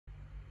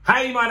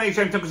Hey, my name's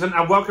James Nicholson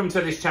and welcome to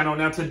this channel.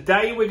 Now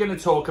today we're going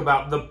to talk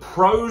about the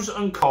pros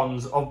and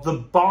cons of the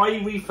buy,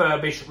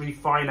 refurbish,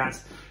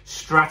 refinance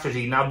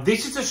strategy. Now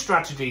this is a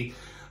strategy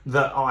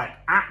that I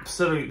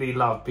absolutely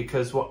love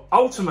because what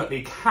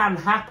ultimately can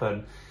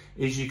happen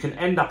is you can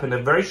end up in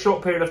a very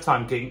short period of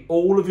time getting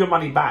all of your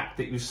money back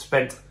that you've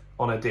spent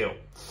on a deal.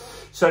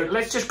 So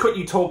let's just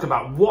quickly talk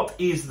about what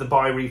is the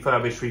buy,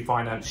 refurbish,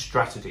 refinance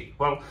strategy.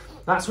 Well,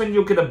 that's when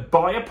you're going to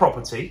buy a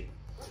property.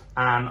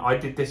 And I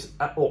did this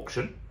at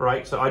auction,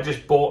 right? So I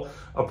just bought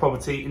a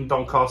property in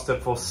Doncaster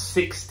for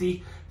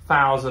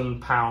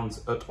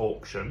 £60,000 at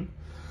auction.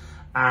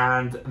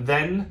 And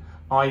then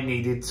I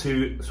needed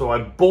to, so I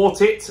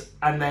bought it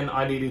and then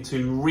I needed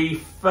to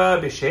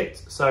refurbish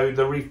it. So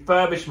the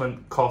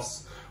refurbishment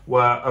costs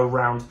were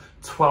around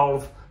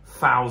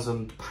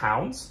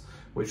 £12,000,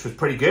 which was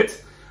pretty good.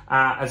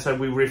 And so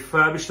we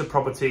refurbished the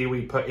property,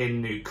 we put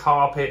in new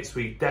carpets,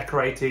 we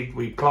decorated,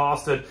 we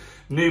plastered,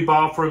 new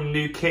bathroom,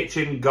 new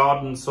kitchen,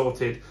 garden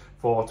sorted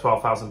for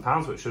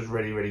 £12,000, which was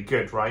really, really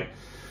good, right?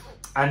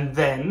 And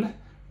then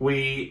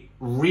we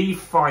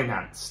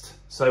refinanced.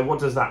 So what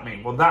does that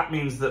mean? Well, that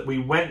means that we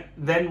went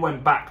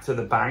back to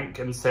the bank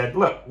and said,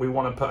 look, we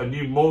want to put a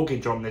new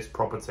mortgage on this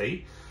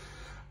property.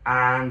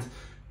 And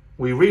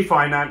we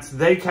refinanced,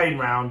 they came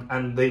round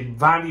and the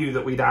value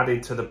that we'd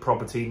added to the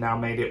property now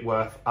made it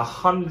worth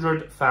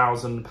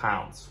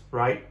 £100,000,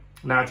 right?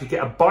 Now, if you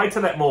get a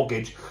buy-to-let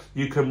mortgage,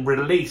 you can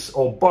release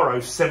or borrow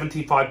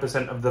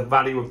 75% of the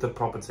value of the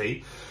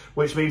property,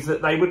 which means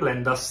that they would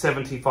lend us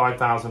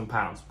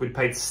 £75,000. We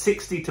paid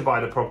 60 to buy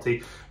the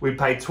property, we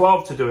paid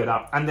 12 to do it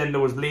up, and then there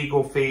was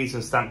legal fees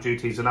and stamp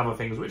duties and other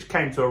things, which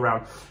came to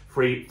around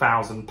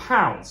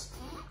 £3,000.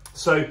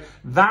 So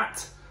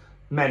that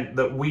meant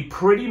that we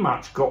pretty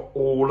much got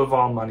all of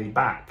our money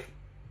back.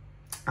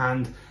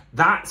 And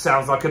that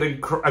sounds like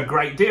a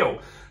great deal.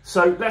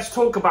 So let's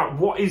talk about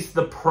what is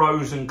the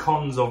pros and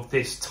cons of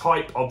this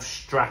type of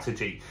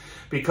strategy,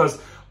 because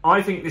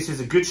I think this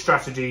is a good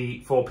strategy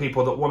for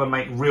people that want to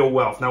make real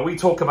wealth. Now, we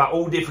talk about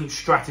all different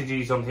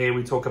strategies on here.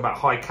 We talk about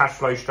high cash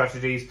flow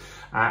strategies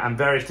and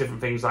various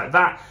different things like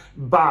that.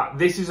 But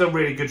this is a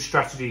really good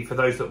strategy for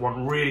those that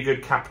want really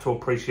good capital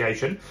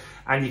appreciation.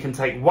 And you can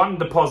take one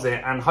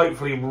deposit and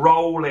hopefully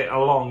roll it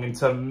along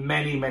into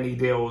many, many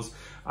deals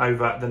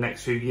over the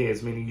next few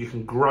years, meaning you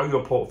can grow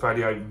your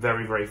portfolio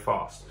very, very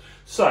fast.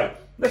 So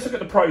let's look at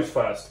the pros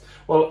first.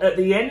 Well, at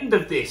the end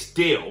of this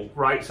deal,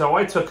 right, so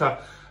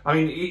I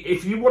mean,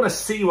 if you want to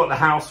see what the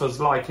house was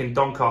like in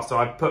Doncaster,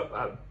 I've put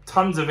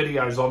tons of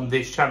videos on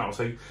this channel.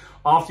 So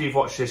after you've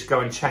watched this, go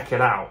and check it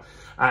out.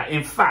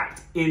 In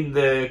fact, in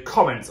the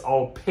comments,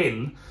 I'll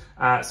pin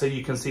so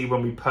you can see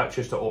when we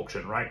purchased at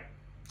auction, right?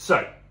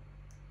 So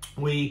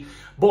we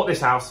bought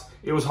this house.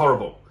 It was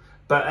horrible.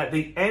 But at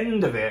the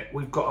end of it,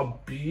 we've got a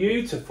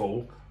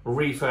beautiful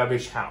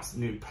refurbished house.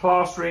 New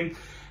plastering,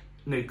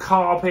 new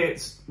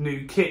carpets,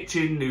 new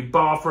kitchen, new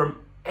bathroom.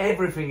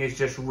 Everything is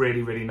just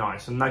really, really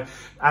nice. And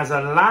as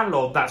a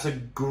landlord, that's a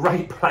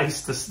great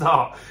place to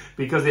start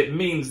because it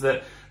means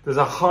that there's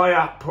a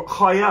higher,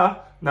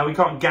 now we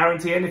can't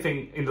guarantee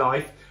anything in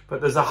life,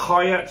 but there's a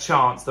higher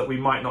chance that we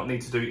might not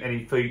need to do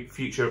any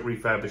future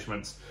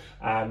refurbishments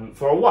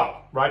for a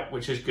while, right?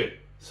 Which is good.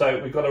 So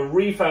we've got a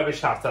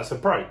refurbished house. That's a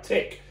pro,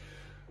 tick.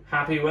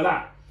 Happy with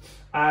that.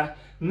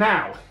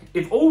 Now,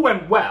 if all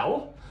went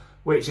well,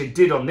 which it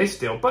did on this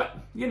deal, but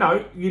you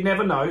know, you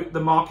never know, the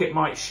market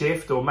might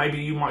shift or maybe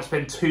you might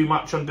spend too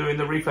much on doing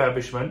the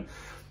refurbishment,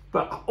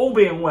 but all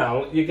being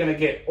well, you're gonna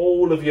get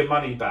all of your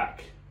money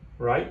back,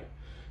 right?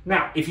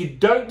 Now, if you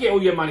don't get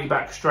all your money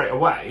back straight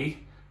away,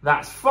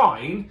 that's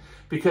fine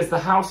because the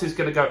house is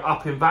gonna go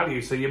up in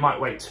value. So you might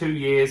wait 2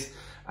 years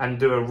and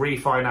do a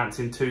refinance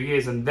in 2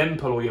 years and then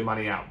pull all your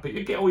money out, but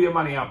you get all your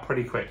money out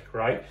pretty quick,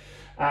 right?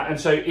 And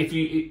so if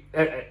you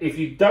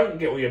don't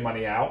get all your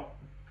money out,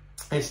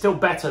 it's still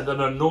better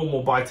than a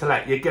normal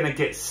buy-to-let. You're going to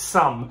get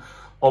some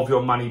of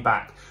your money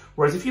back.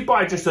 Whereas if you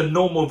buy just a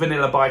normal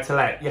vanilla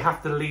buy-to-let, you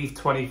have to leave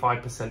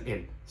 25%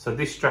 in. So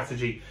this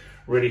strategy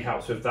really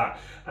helps with that.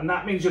 And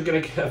that means you're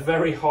going to get a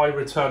very high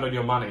return on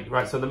your money,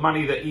 right? So the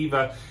money that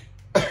either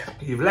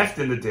you've left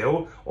in the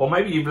deal, or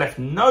maybe you've left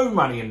no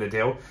money in the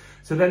deal.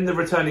 So then the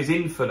return is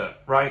infinite,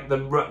 right? The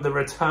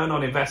return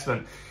on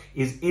investment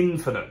is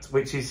infinite,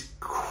 which is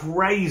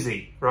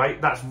crazy,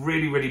 right? That's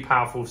really, really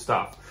powerful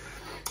stuff.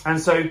 And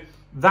so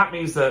that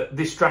means that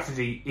this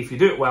strategy, if you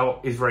do it well,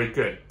 is very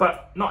good.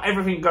 But not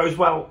everything goes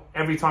well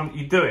every time that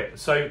you do it.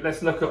 So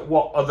let's look at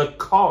what are the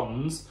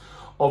cons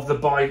of the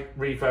buy,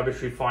 refurbish,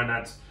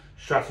 refinance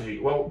strategy.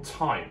 Well,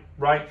 time,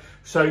 right?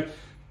 So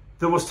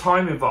there was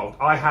time involved.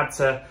 I had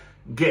to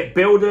get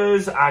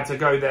builders, I had to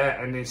go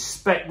there and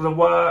inspect the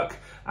work,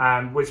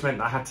 which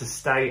meant I had to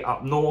stay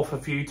up north a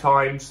few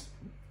times.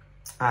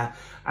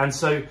 And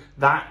so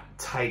that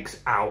takes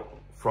out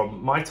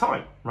from my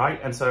time, right?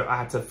 And so I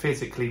had to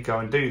physically go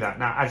and do that.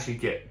 Now, as you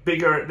get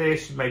bigger at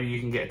this, maybe you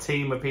can get a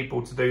team of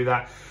people to do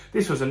that.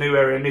 This was a new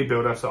area, a new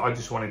builder, so I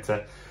just wanted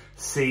to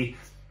see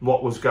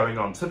what was going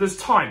on. So there's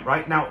time,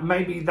 right? Now,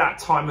 maybe that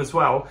time as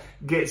well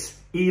gets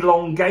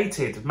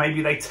elongated.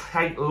 Maybe they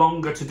take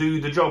longer to do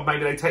the job.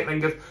 Maybe they take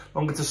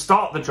longer to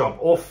start the job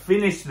or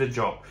finish the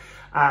job.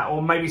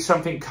 Or maybe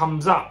something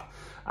comes up.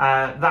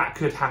 That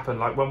could happen.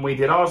 Like when we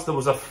did ours, there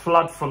was a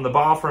flood from the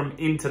bathroom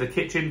into the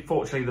kitchen.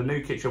 Fortunately, the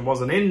new kitchen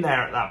wasn't in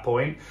there at that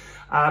point.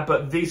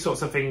 But these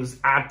sorts of things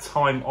add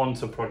time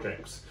onto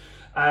projects.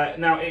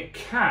 Now, it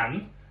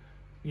can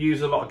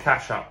use a lot of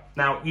cash up.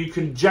 Now, you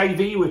can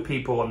JV with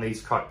people on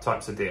these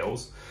types of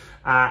deals.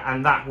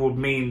 And that would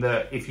mean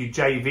that if you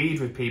JV'd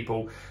with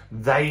people,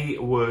 they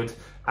would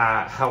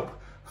help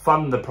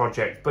fund the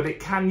project. But it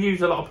can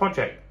use a lot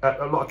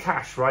of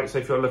cash, right? So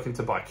if you're looking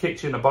to buy a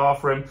kitchen, a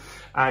bathroom,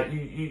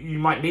 you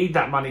might need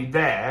that money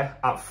there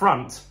up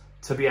front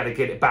to be able to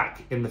get it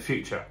back in the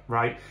future,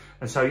 right?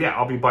 And so, yeah,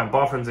 I'll be buying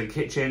bathrooms and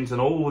kitchens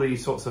and all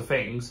these sorts of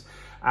things,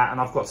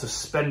 and I've got to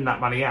spend that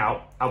money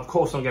out. Of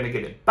course, I'm going to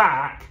get it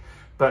back,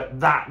 but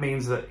that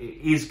means that it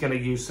is going to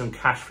use some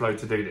cash flow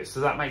to do this.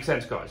 Does that make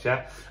sense, guys?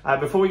 Yeah.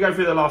 Before we go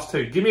through the last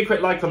two, give me a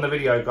quick like on the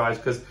video, guys,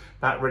 because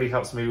that really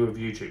helps me with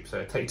YouTube.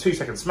 So take 2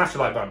 seconds, smash the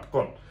like button.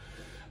 Go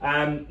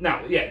on.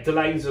 Now, yeah,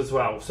 delays as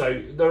well.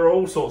 So there are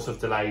all sorts of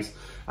delays.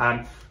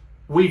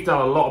 We've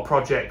done a lot of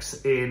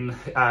projects in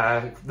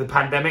the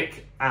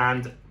pandemic,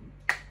 and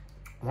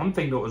one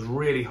thing that was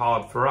really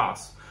hard for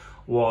us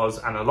was,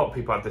 and a lot of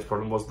people had this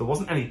problem, was there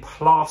wasn't any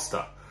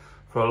plaster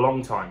for a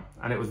long time,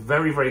 and it was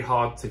very, very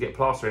hard to get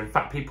plaster. In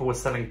fact, people were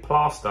selling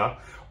plaster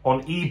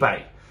on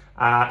eBay,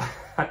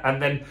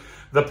 and then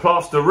the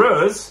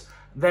plasterers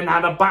then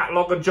had a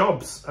backlog of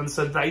jobs, and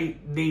so they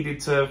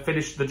needed to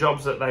finish the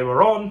jobs that they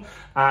were on,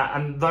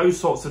 and those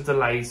sorts of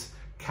delays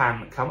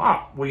can come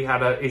up. We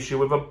had an issue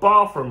with a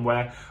bathroom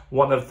where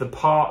one of the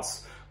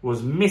parts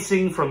was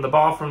missing from the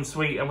bathroom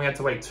suite, and we had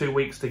to wait 2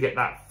 weeks to get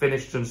that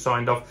finished and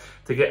signed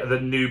off to get the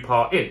new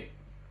part in.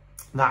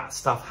 That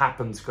stuff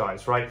happens,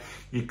 guys, right?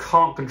 You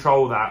can't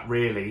control that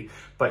really,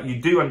 but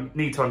you do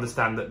need to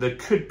understand that there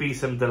could be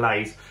some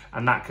delays,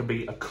 and that could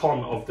be a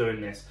con of doing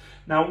this.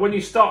 Now, when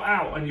you start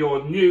out and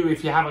you're new,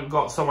 if you haven't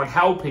got someone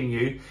helping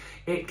you,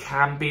 it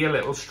can be a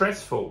little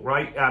stressful,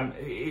 right?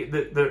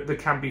 There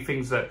can be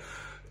things that,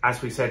 as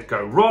we said,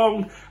 go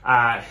wrong.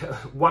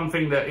 One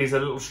thing that is a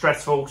little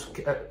stressful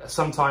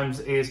sometimes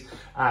is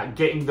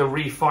getting the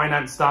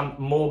refinance done.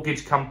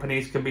 Mortgage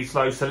companies can be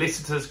slow,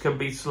 solicitors can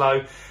be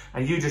slow,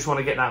 and you just want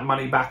to get that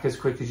money back as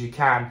quick as you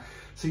can.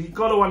 So you've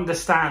got to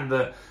understand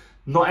that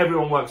not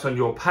everyone works on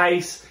your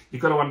pace.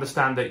 You've got to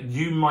understand that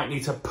you might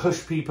need to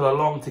push people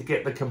along to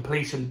get the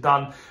completion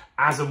done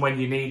as and when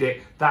you need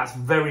it. That's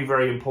very,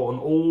 very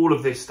important. All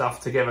of this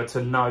stuff together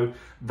to know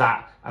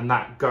that, and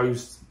that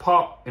goes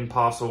part and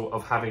parcel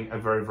of having a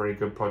very, very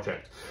good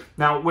project.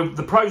 Now, with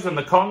the pros and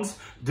the cons,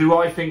 do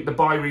I think the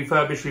buy,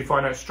 refurbish,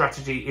 refinance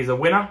strategy is a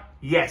winner?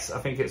 Yes, I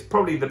think it's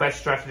probably the best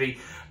strategy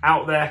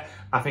out there.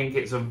 I think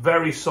it's a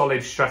very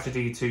solid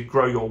strategy to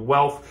grow your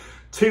wealth.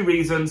 2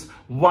 reasons.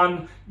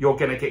 1, you're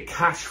going to get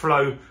cash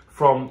flow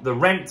from the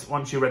rent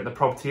once you rent the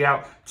property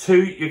out.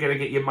 2, you're going to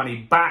get your money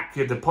back,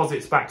 your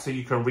deposits back, so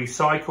you can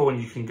recycle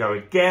and you can go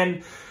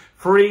again.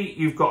 3,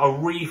 you've got a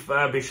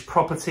refurbished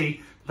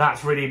property.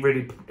 That's really,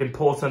 really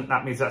important.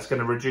 That means that's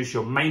going to reduce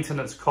your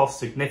maintenance costs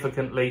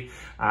significantly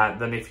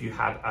than if you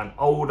had an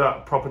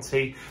older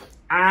property.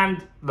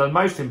 And the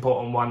most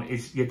important one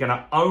is you're going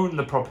to own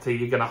the property,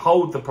 you're going to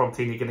hold the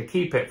property, and you're going to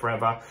keep it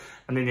forever.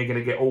 And then you're going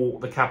to get all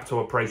the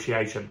capital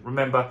appreciation.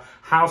 Remember,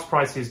 house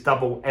prices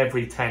double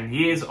every 10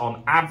 years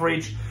on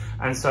average.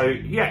 And so,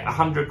 yeah, a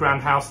 100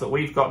 grand house that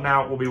we've got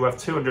now will be worth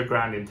 200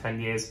 grand in 10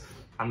 years.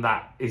 And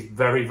that is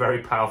very,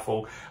 very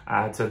powerful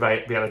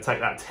to be able to take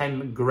that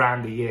 10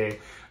 grand a year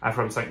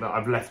from something that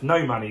I've left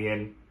no money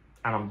in,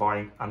 and I'm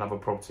buying another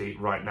property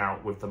right now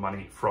with the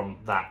money from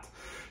that.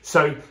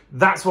 So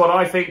that's what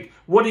I think.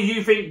 What do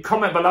you think?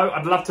 Comment below.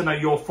 I'd love to know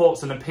your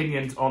thoughts and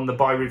opinions on the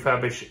buy,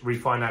 refurbish,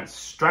 refinance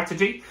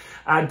strategy.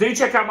 Do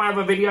check out my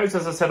other videos.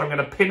 As I said, I'm going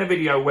to pin a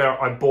video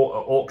where I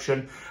bought at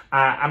auction.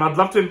 And I'd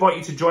love to invite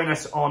you to join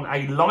us on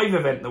a live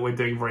event that we're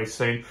doing very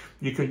soon.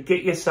 You can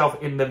get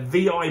yourself in the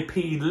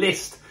VIP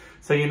list,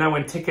 so you know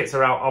when tickets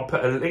are out. I'll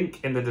put a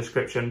link in the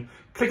description.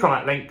 Click on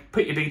that link,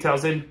 put your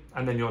details in,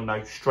 and then you'll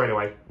know straight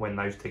away when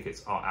those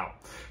tickets are out.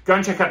 Go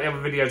and check out the other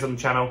videos on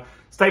the channel.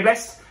 Stay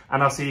blessed,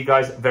 and I'll see you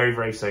guys very,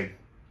 very soon.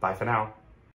 Bye for now.